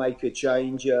decide to make a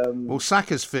change. Well,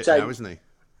 Saka's fit now, isn't he?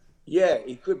 Yeah,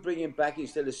 he could bring him back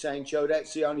instead of Sancho.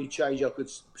 That's the only change I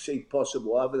could see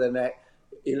possible. Other than that,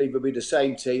 he'll either be the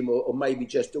same team or maybe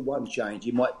just the one change.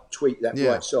 He might tweak that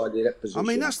right side of that position. I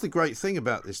mean, that's the great thing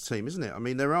about this team, isn't it? I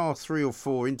mean, there are 3 or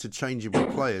 4 interchangeable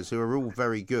players who are all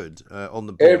very good on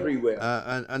the ball. Everywhere.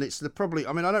 And it's probably...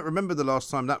 I mean, I don't remember the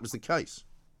last time that was the case.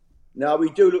 No,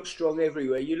 we do look strong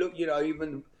everywhere. You look,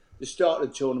 even the start of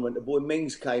the tournament, the boy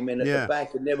Mings came in at the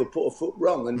back and never put a foot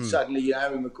wrong. And suddenly,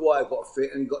 Harry Maguire got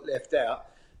fit and got left out.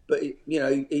 But,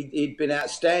 he'd been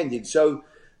outstanding. So...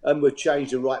 And we've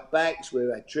changed the right backs. We've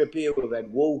had Trippier, we've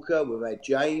had Walker, we've had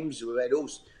James, we've had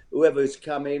whoever's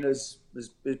come in has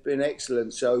been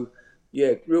excellent. So,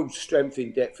 yeah, real strength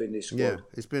in depth in this squad. Yeah,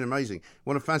 it's been amazing.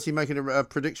 Want to fancy making a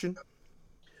prediction?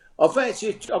 I think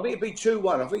it'll be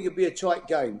 2-1. I think it'll be a tight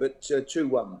game, but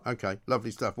 2-1. Okay, lovely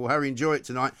stuff. Well, Harry, enjoy it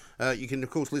tonight. You can, of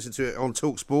course, listen to it on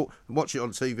TalkSport and watch it on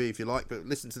TV if you like, but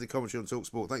listen to the commentary on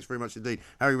TalkSport. Thanks very much indeed.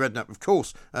 Harry Redknapp, of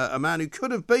course, a man who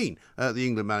could have been the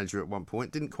England manager at one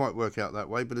point. Didn't quite work out that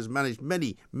way, but has managed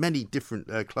many, many different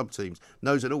club teams.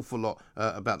 Knows an awful lot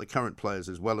about the current players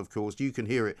as well, of course. You can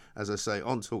hear it, as I say,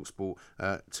 on TalkSport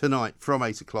tonight from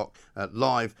 8 o'clock,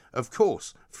 live, of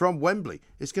course, from Wembley.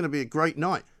 It's going to be a great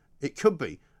night. It could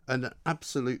be an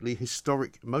absolutely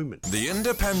historic moment. The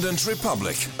Independent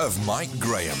Republic of Mike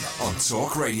Graham on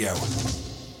Talk Radio.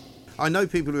 I know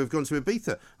people who have gone to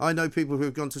Ibiza. I know people who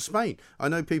have gone to Spain. I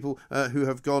know people who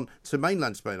have gone to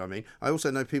mainland Spain, I also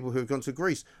know people who have gone to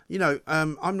Greece.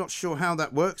 I'm not sure how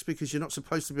that works because you're not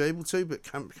supposed to be able to, but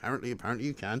apparently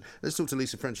you can. Let's talk to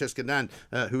Lisa Francesca Nand,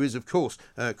 who is, of course,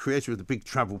 creator of the Big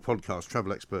Travel podcast,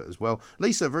 travel expert as well.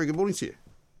 Lisa, very good morning to you.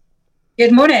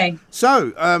 Good morning.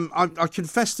 So, I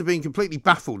confess to being completely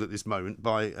baffled at this moment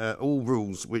by all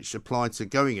rules which apply to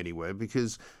going anywhere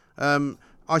because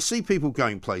I see people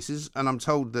going places and I'm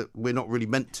told that we're not really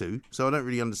meant to, so I don't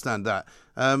really understand that.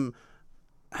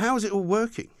 How is it all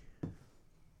working?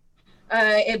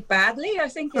 Badly, I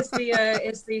think is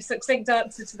the succinct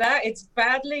answer to that. It's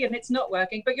badly and it's not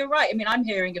working. But you're right. I mean, I'm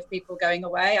hearing of people going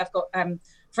away. I've got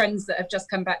friends that have just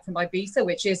come back from Ibiza,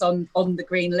 which is on the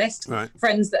green list. Right.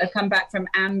 Friends that have come back from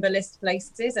amber list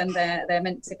places, and they're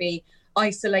meant to be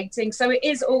isolating. So it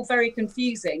is all very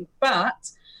confusing.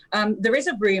 But there is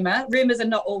a rumour. Rumours are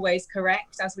not always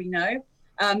correct, as we know.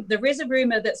 There is a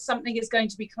rumour that something is going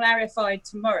to be clarified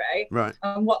tomorrow. Right.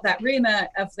 What that rumour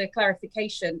of the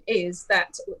clarification is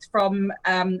that from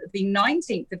the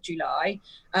 19th of July,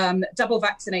 double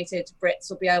vaccinated Brits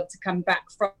will be able to come back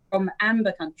from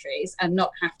amber countries and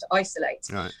not have to isolate.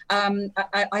 Right.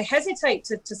 I hesitate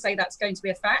to say that's going to be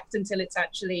a fact until it's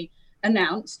actually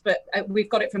announced, but we've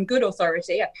got it from good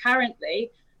authority,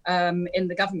 apparently, in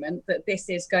the government, that this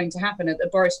is going to happen, and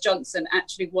that Boris Johnson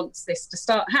actually wants this to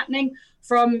start happening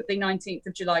from the 19th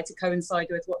of July to coincide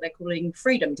with what they're calling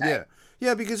Freedom Day.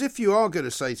 Yeah, because if you are going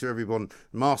to say to everyone,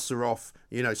 masks are off,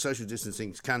 social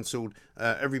distancing's cancelled,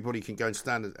 everybody can go and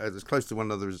stand as close to one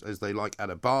another as they like at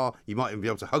a bar, you might even be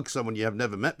able to hug someone you have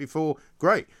never met before,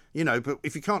 great, but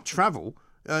if you can't travel,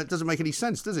 it doesn't make any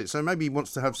sense, does it? So maybe he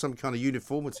wants to have some kind of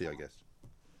uniformity, I guess.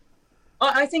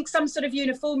 I think some sort of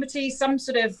uniformity, some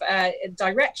sort of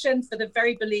direction for the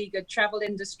very beleaguered travel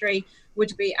industry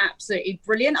would be absolutely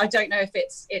brilliant. I don't know if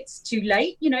it's too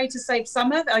late, to save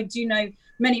summer. I do know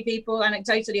many people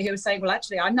anecdotally who are saying, well,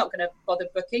 actually, I'm not going to bother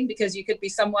booking because you could be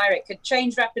somewhere, it could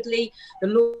change rapidly,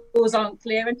 the laws aren't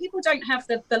clear, and people don't have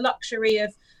the luxury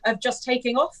of just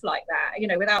taking off like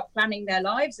that, without planning their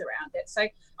lives around it. So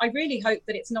I really hope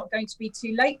that it's not going to be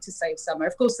too late to save summer.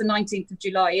 Of course, the 19th of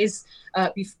July is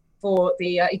before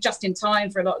just in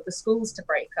time for a lot of the schools to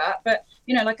break up. But,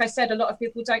 like I said, a lot of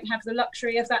people don't have the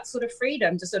luxury of that sort of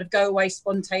freedom to sort of go away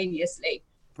spontaneously.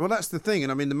 Well, that's the thing.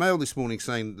 And I mean, the Mail this morning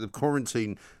saying the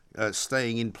quarantine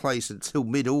staying in place until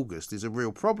mid-August is a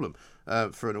real problem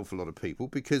for an awful lot of people,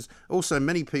 because also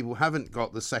many people haven't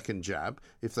got the second jab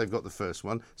if they've got the first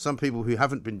one. Some people who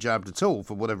haven't been jabbed at all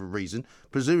for whatever reason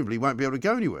presumably won't be able to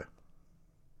go anywhere.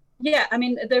 Yeah, I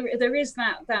mean, there is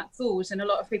that thought, and a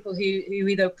lot of people who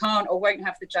either can't or won't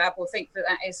have the jab will think that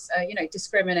is,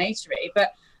 discriminatory.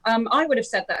 But I would have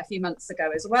said that a few months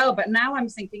ago as well. But now I'm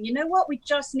thinking, you know what, we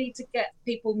just need to get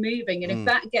people moving. And if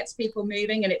that gets people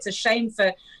moving, and it's a shame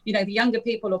for, the younger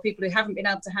people or people who haven't been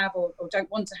able to have or don't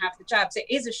want to have the jabs, it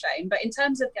is a shame. But in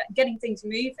terms of getting things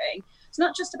moving, it's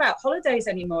not just about holidays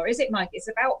anymore, is it, Mike? It's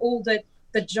about all the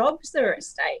jobs that are at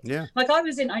stake. Yeah. Like I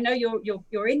know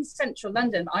you're in central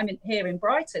London. I'm here in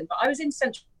Brighton, but I was in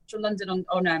central London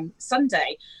on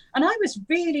Sunday, and I was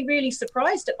really, really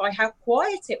surprised by how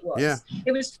quiet it was. Yeah.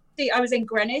 I was in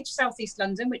Greenwich, southeast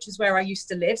London, which is where I used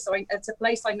to live, so it's a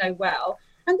place I know well.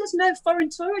 And there's no foreign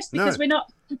tourists because we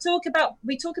talk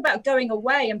about going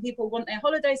away, and people want their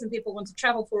holidays and people want to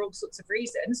travel for all sorts of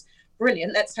reasons.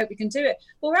 Brilliant. Let's hope we can do it.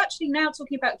 But we're actually now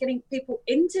talking about getting people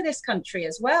into this country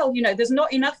as well. There's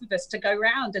not enough of us to go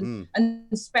around and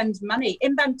spend money.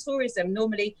 Inbound tourism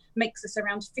normally makes us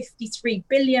around £53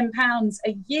 billion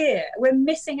a year. We're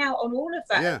missing out on all of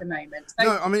that at the moment. So,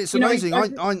 no, I mean, it's amazing.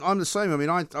 I'm the same. I mean,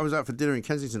 I was out for dinner in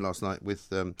Kensington last night with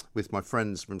my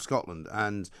friends from Scotland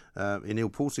and in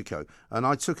Il Portico, and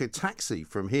I took a taxi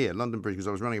from here, London Bridge, because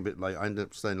I was running a bit late. I ended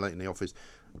up staying late in the office.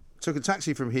 Took a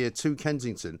taxi from here to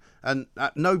Kensington, and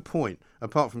at no point,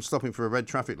 apart from stopping for a red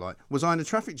traffic light, was I in a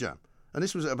traffic jam. And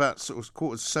this was at about sort of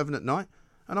 6:45 at night.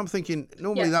 And I'm thinking,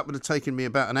 normally that would have taken me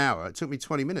about an hour. It took me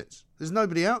 20 minutes. There's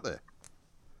nobody out there.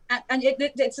 And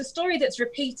it's a story that's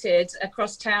repeated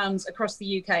across towns across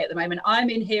the UK at the moment. I'm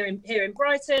here in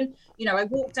Brighton. I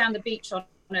walked down the beach on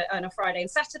a Friday and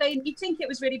Saturday, and you'd think it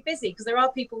was really busy because there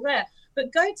are people there.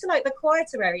 But go to the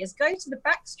quieter areas, go to the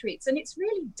back streets, and it's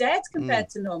really dead compared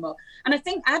to normal. And I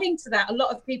think adding to that, a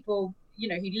lot of people,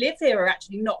 who live here are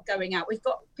actually not going out.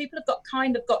 People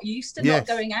have got used to not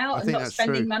going out and not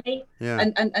spending money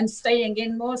and staying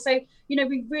in more. So,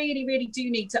 we really, really do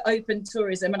need to open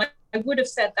tourism. And I would have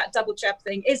said that double jab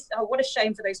thing is, what a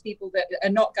shame for those people that are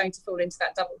not going to fall into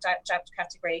that double jab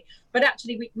category. But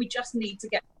actually, we just need to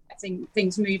get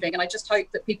things moving, and I just hope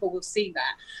that people will see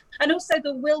that. And also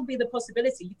there will be the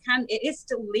possibility it is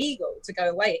still legal to go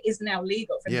away. It is now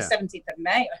legal from the 17th of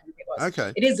May, I think it was.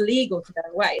 Okay. It is legal to go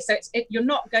away, so you're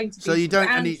not going to be you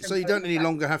don't any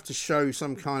longer have to show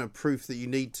some kind of proof that you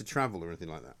need to travel or anything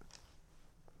like that.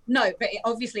 No, but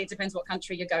obviously it depends what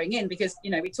country you're going in, because,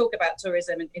 we talk about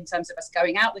tourism in terms of us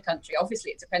going out the country.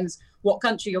 Obviously, it depends what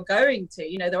country you're going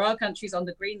to. There are countries on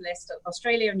the green list,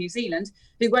 Australia and New Zealand,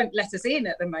 who won't let us in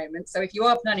at the moment. So if you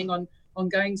are planning on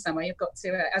going somewhere, you've got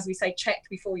to, as we say, check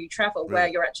before you travel where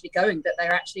you're actually going, that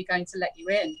they're actually going to let you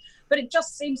in. But it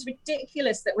just seems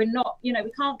ridiculous that we're not, we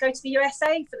can't go to the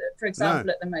USA, for example,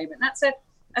 at the moment. That's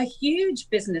a huge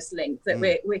business link that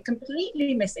we're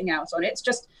completely missing out on.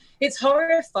 It's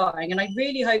horrifying, and I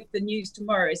really hope the news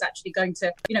tomorrow is actually going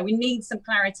to, we need some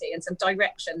clarity and some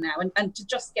direction now, and to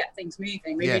just get things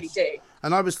moving. We really do.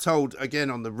 And I was told,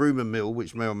 again, on the rumour mill,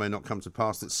 which may or may not come to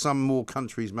pass, that some more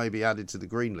countries may be added to the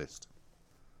green list.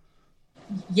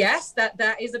 Yes,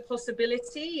 that is a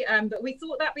possibility, but we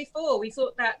thought that before. We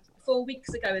thought that 4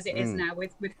 weeks ago, as it is now,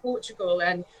 with Portugal,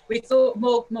 and we thought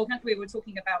more. We were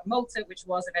talking about Malta, which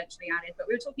was eventually added, but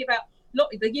we were talking about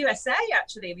the USA.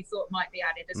 Actually, we thought might be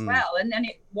added as well, and then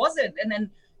it wasn't. And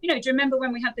then, do you remember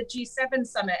when we had the G7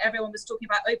 summit? Everyone was talking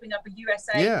about opening up a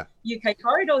USA UK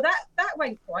corridor. That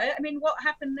went quiet. I mean, what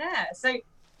happened there? So,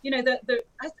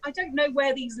 I don't know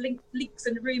where these leaks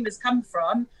and rumours come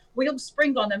from. We all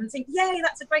spring on them and think, yay,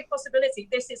 that's a great possibility.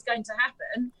 This is going to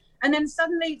happen. And then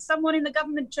suddenly someone in the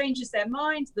government changes their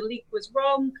mind. The leak was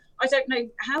wrong. I don't know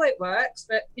how it works,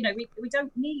 but, we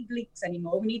don't need leaks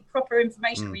anymore. We need proper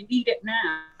information. We need it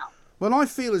now. Well, I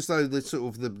feel as though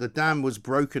the dam was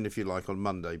broken, if you like, on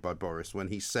Monday by Boris when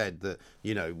he said that,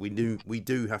 we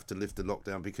do have to lift the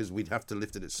lockdown because we'd have to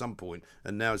lift it at some point,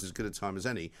 and now is as good a time as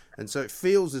any. And so it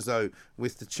feels as though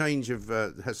with the change of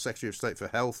Secretary of State for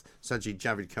Health, Sajid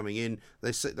Javid, coming in,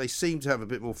 they seem to have a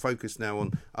bit more focus now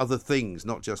on other things,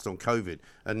 not just on COVID,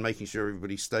 and making sure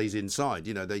everybody stays inside.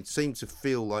 They seem to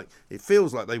feel like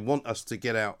they want us to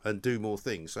get out and do more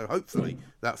things. So hopefully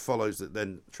that follows that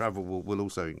then travel will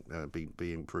also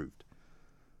be improved.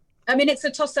 I mean, it's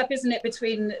a toss-up, isn't it,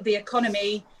 between the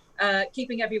economy,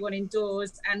 keeping everyone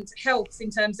indoors, and health in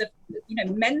terms of,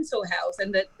 mental health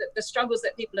and the struggles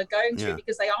that people are going through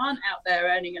because they aren't out there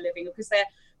earning a living, or because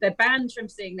they're banned from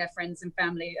seeing their friends and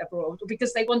family abroad, or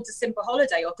because they want a simple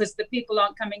holiday, or because the people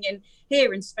aren't coming in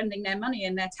here and spending their money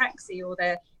in their taxi or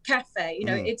their cafe.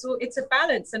 It's a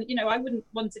balance, and I wouldn't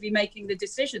want to be making the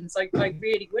decisions. I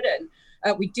really wouldn't.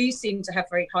 We do seem to have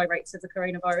very high rates of the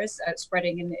coronavirus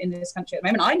spreading in this country at the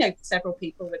moment. I know several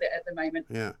people with it at the moment.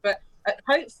 Yeah. But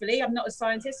hopefully, I'm not a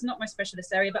scientist, not my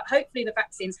specialist area, but hopefully the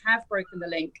vaccines have broken the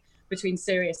link between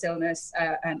serious illness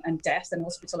and death and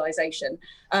hospitalisation.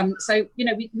 So,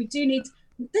 we do need...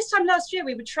 This time last year,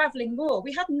 we were travelling more.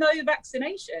 We had no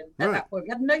vaccination at that point. We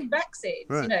had no vaccines,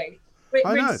 We're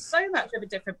in so much of a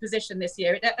different position this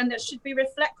year, and that should be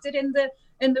reflected in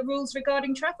the rules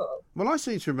regarding travel. Well, I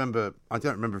seem to remember, I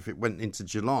don't remember if it went into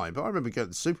July, but I remember going to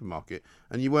the supermarket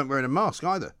and you weren't wearing a mask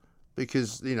either,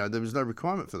 because, there was no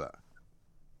requirement for that.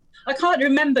 I can't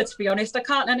remember, to be honest. I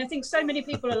can't, and I think so many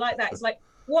people are like that. It's like,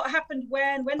 what happened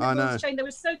when the rules changed? They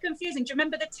were so confusing. Do you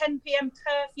remember the 10 p.m.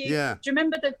 curfew? Yeah. Do you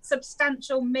remember the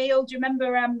substantial meal? Do you remember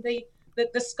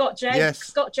the Scotch egg, yes,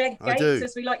 Scotch egg gates,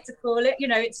 as we like to call it?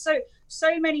 It's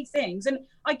so many things, and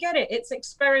I get it. It's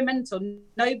experimental.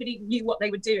 Nobody knew what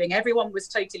they were doing. Everyone was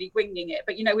totally winging it.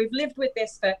 But we've lived with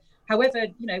this for however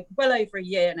well over a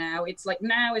year now. It's like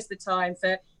now is the time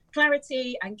for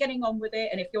clarity and getting on with it.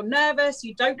 And if you're nervous,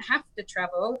 you don't have to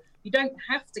travel. You don't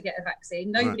have to get a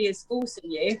vaccine. Nobody is forcing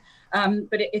you.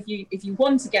 But if you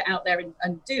want to get out there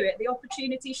and do it, the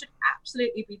opportunity should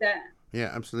absolutely be there. Yeah,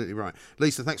 absolutely right.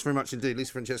 Lisa, thanks very much indeed.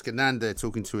 Lisa Francesca Nand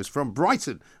talking to us from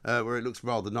Brighton, where it looks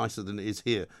rather nicer than it is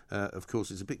here. Of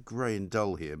course, it's a bit grey and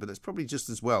dull here, but that's probably just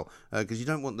as well, because you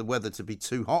don't want the weather to be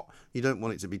too hot. You don't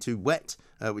want it to be too wet,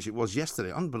 which it was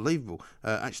yesterday. Unbelievable.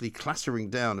 Actually clattering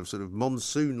down of sort of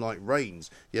monsoon-like rains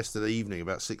yesterday evening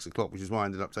about 6 o'clock, which is why I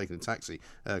ended up taking a taxi,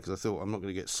 because I thought I'm not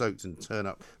going to get soaked and turn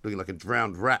up looking like a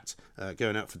drowned rat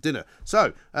going out for dinner.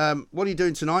 So, what are you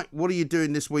doing tonight? What are you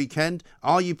doing this weekend?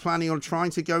 Are you planning on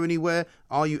trying to go anywhere?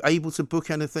 Are you able to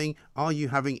book anything? Are you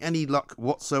having any luck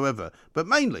whatsoever? But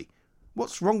mainly,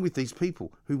 what's wrong with these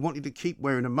people who want you to keep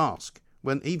wearing a mask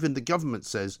when even the government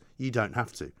says you don't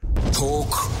have to?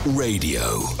 Talk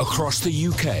Radio. Across the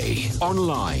UK,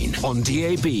 online, on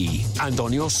DAB and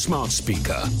on your smart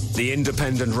speaker. The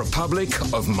Independent Republic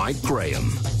of Mike Graham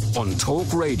on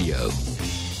Talk Radio.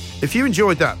 If you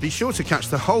enjoyed that, be sure to catch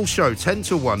the whole show 10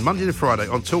 till 1, Monday to Friday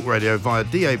on Talk Radio via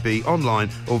DAB,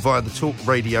 online or via the Talk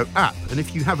Radio app. And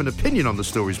if you have an opinion on the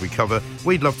stories we cover,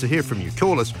 we'd love to hear from you.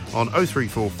 Call us on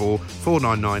 0344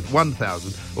 499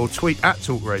 1000 or tweet at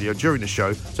Talk Radio during the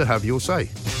show to have your say.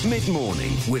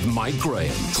 Mid-morning with Mike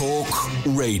Graham. Talk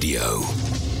Radio.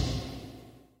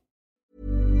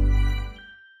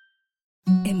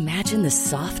 Imagine the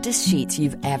softest sheets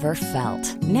you've ever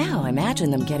felt. Now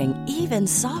imagine them getting even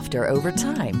softer over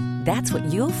time. That's what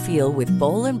you'll feel with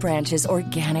Boll & Branch's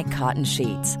organic cotton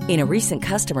sheets. In a recent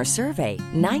customer survey,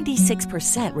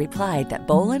 96% replied that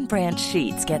Boll & Branch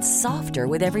sheets get softer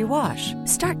with every wash.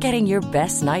 Start getting your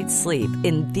best night's sleep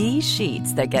in these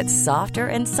sheets that get softer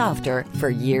and softer for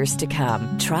years to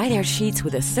come. Try their sheets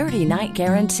with a 30-night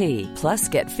guarantee. Plus,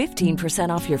 get 15%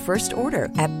 off your first order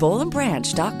at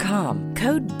bollandbranch.com.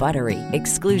 Code BUTTERY.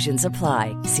 Exclusions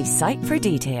apply. See site for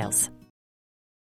details.